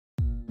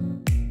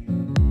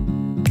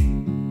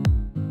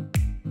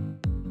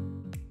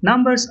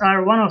Numbers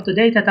are one of the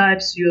data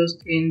types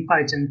used in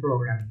Python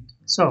programming.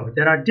 So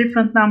there are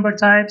different number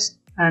types,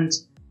 and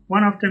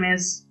one of them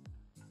is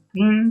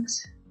int,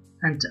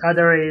 and the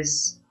other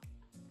is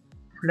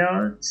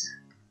float,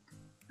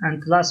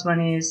 and the last one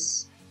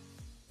is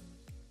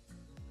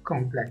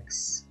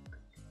complex.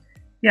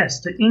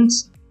 Yes, the int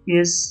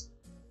is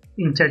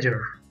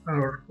integer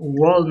or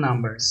whole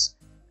numbers.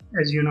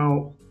 As you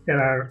know, there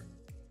are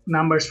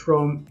numbers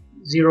from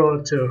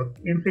 0 to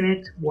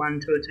infinite, 1,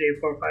 2, 3,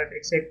 4, 5,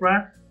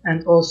 etc.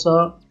 And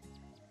also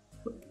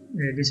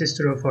this is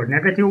true for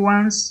negative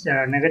ones. There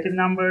are negative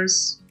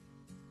numbers,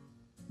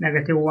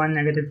 -1,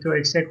 -2,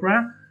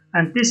 etc.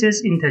 And this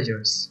is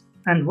integers.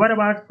 And what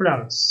about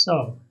floats?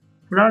 So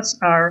floats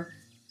are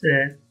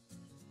the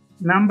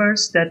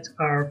numbers that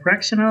are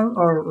fractional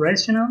or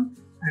rational,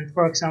 and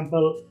for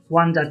example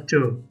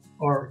 1.2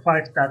 or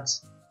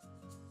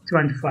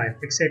 5.25,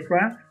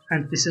 etc.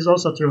 And this is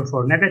also true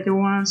for negative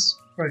ones,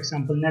 for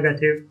example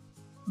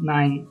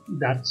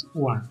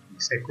 -9.1,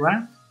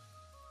 etc.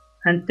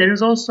 And there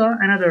is also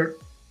another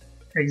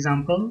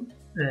example,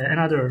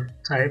 another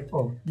type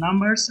of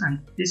numbers,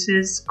 and this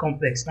is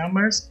complex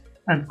numbers.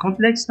 And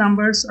complex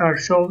numbers are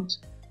shown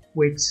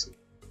with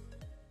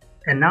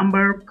a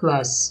number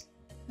plus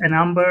a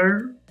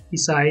number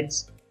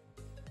besides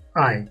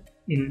I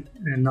in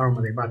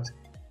normally, but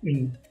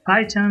in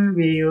Python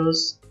we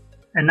use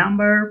a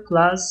number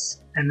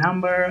plus a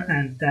number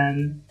and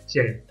then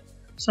j.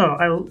 So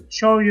I will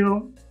show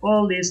you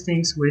all these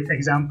things with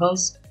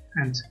examples,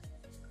 and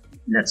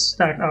let's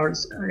start our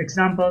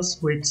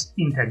examples with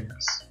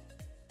integers.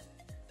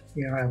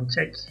 Here I will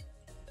check.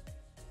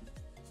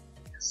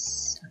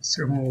 Yes, let's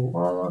remove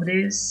all of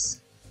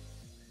this.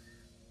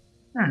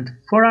 And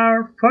for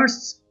our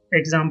first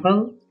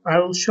example, I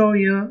will show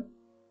you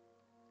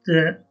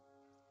the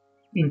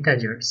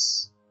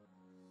integers.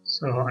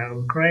 So I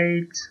will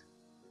create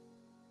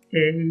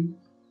A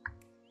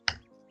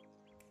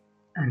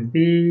and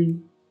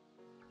B.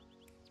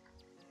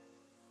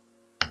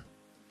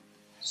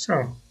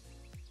 So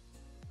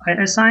I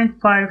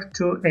assigned 5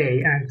 to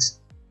A and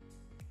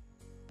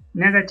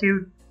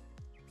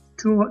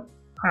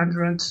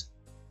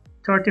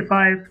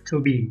 -235 to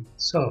B.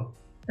 So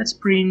let's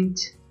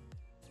print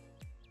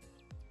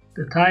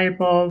the type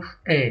of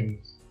A,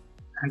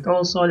 and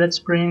also let's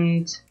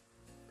print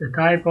the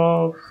type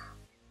of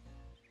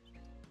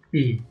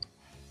B.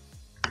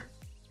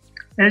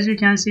 As you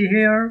can see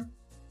here,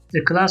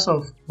 the class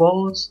of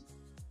both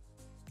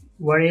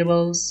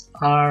variables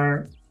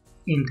are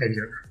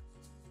integer.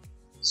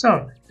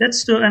 So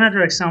let's do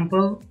another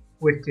example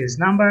with these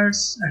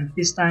numbers, and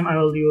this time I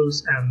will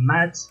use a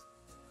math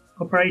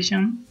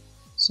operation.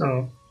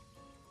 So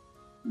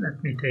let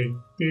me take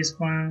these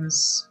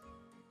ones.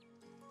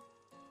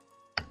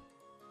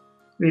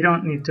 We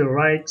don't need to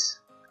write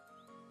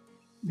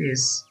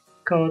these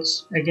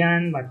codes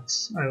again, but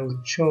I will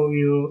show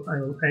you,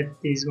 I will add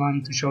this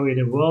one to show you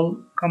the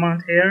whole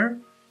command here.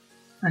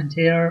 And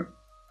here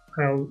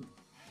I'll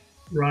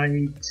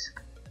write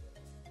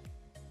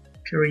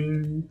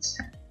print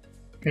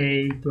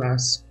A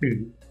plus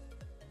B.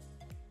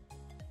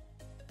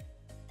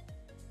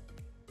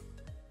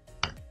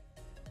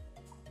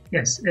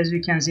 Yes, as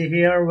you can see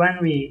here, when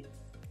we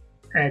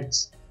add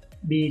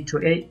B to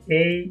A,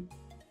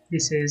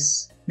 this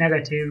is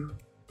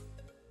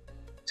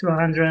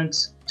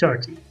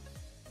 -230.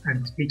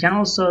 And we can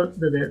also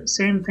do the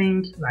same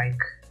thing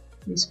like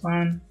this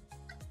one,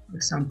 for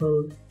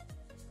example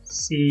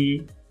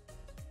C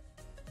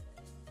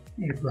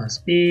A plus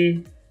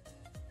B,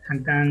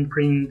 and then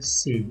print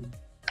C,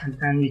 and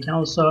then we can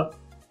also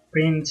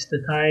print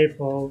the type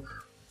of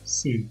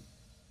C.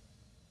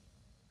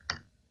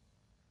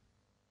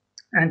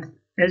 And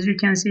as you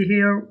can see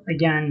here,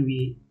 again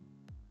we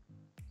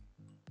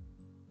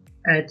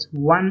add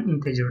one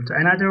integer to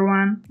another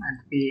one, and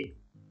we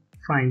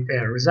find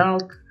a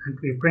result, and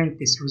we print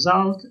this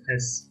result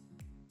as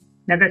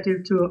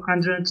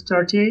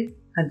 -230,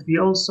 and we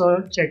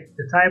also check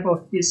the type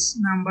of this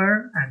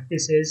number, and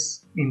this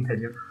is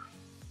integer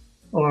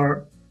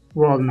or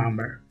whole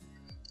number.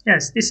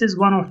 Yes, this is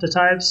one of the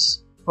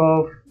types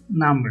of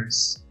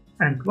numbers.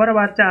 And what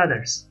about the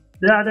others?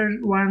 The other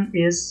one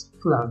is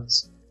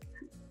floats.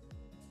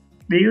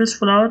 We use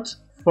float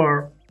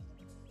for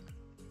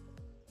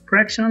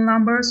fractional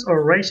numbers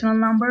or rational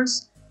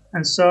numbers,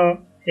 and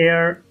so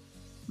here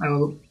I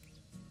will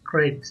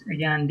create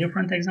again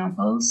different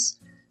examples.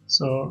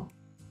 So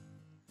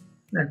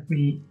let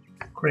me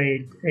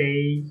create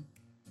a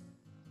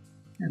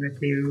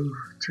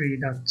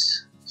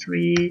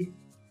 -3.3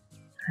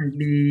 and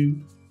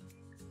B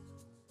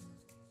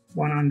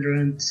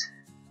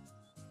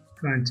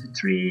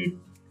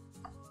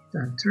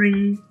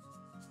 123.3,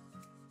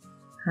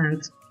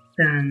 and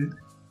then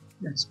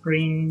let's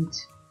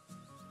print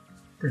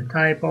the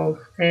type of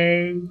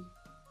A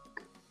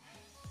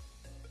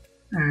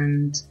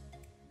and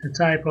the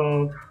type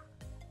of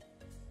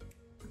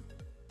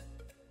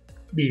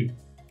B.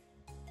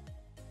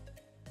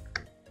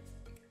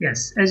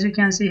 Yes, as you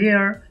can see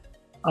here,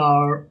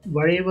 our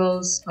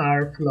variables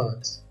are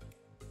floats.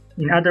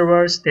 In other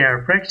words, they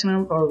are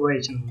fractional or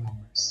rational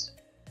numbers.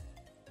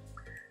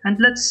 And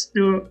let's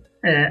do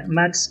a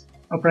math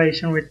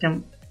operation with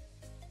them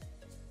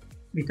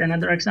with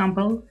another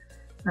example.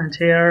 And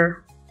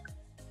here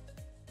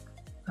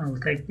I'll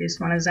take this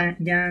one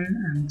again,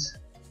 and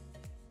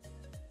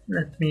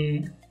let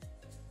me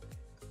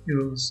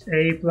use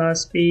a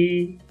plus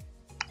b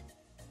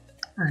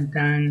and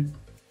then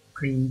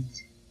print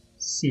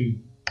c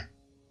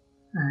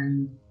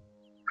and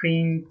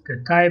print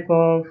the type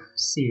of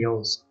c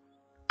also.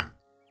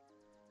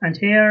 And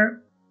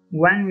here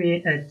when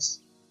we add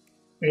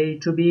a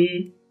to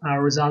b,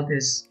 our result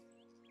is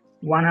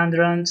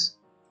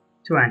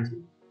 120.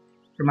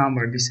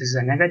 Remember, this is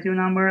a negative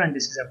number and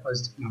this is a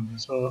positive number,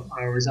 so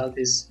our result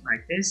is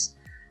like this.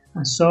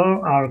 And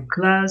so our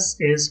class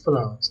is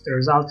float. The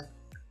result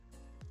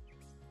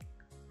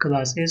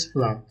class is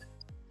float.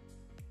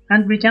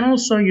 And we can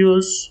also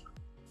use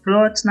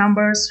float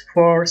numbers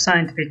for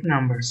scientific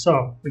numbers.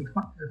 So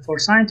for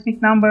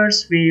scientific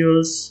numbers we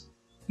use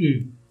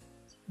e.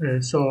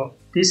 So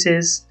this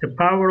is the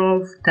power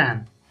of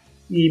 10.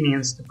 E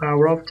means the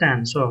power of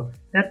 10. So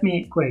let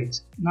me create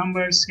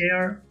numbers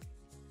here.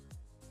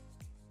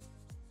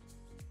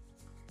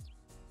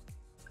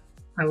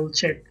 I will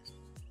check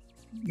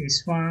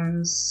these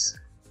ones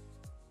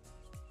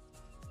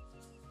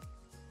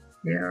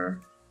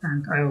here,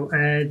 and I will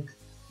add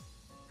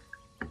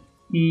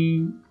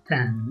E10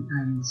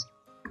 and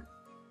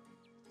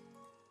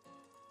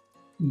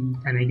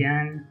E10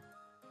 again.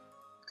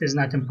 It is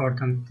not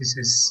important, this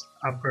is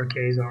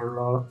uppercase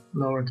or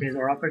lowercase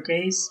or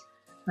uppercase.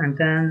 And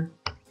then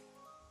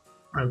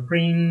I'll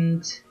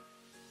print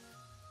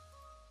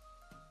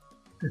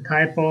the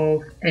type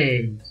of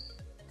A,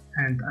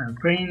 and I'll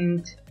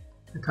print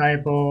the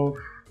type of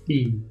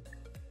B.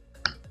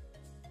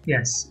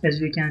 Yes,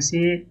 as you can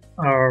see,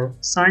 our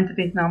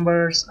scientific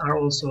numbers are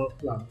also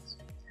float.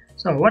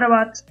 So what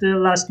about the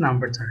last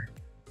number type?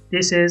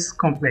 This is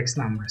complex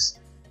numbers.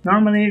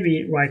 Normally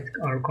we write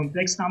our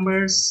complex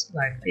numbers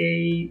like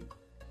A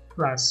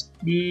plus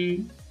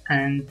B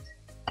and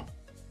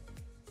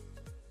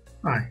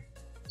I.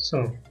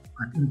 So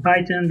in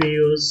Python we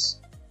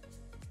use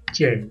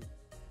J.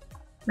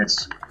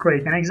 Let's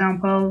create an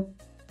example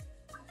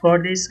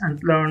for this and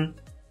learn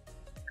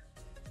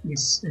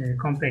these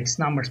complex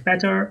numbers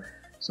better.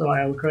 So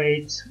I'll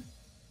create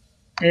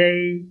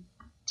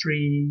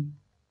A3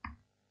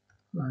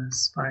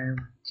 plus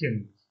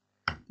 5J.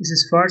 This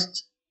is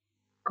first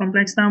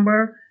complex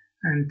number,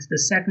 and the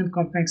second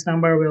complex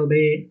number will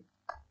be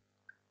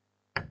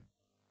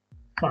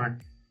 5.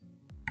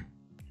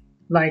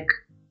 Like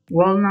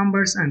whole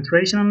numbers and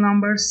rational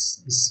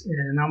numbers, these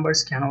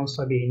numbers can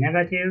also be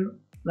negative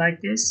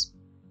like this.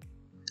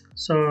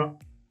 So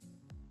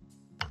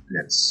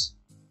let's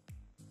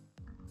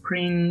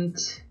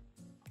print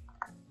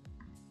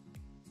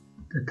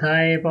the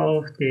type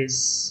of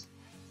this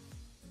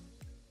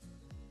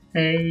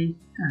A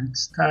and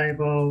type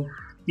of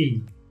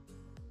B,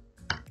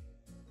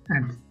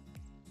 and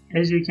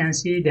as you can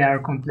see they are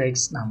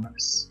complex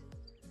numbers.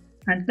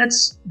 And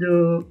let's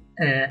do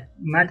a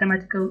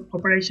mathematical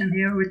operation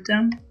here with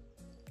them.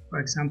 For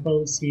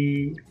example,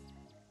 C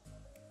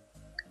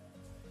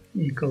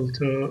equal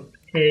to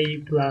A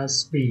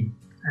plus B,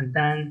 and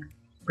then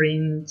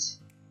print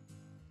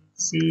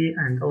C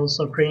and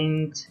also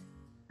print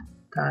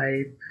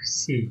type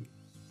C.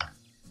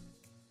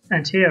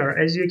 And here,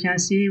 as you can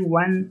see,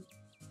 when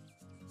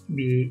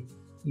we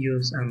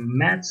use a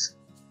math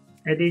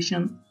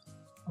addition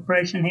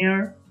operation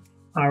here,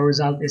 our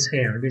result is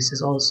here. This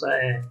is also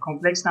a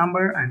complex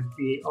number, and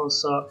we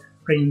also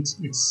print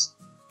its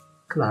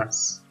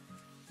class.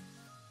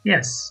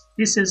 Yes,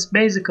 this is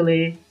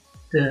basically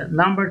the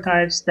number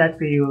types that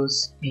we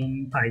use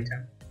in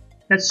Python.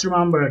 Let's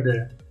remember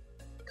the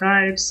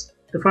types.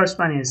 The first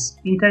one is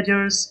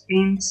integers,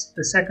 ints.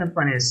 The second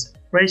one is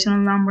rational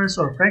numbers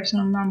or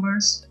fractional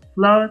numbers,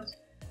 float.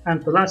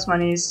 And the last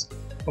one is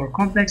for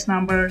complex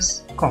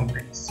numbers,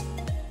 complex.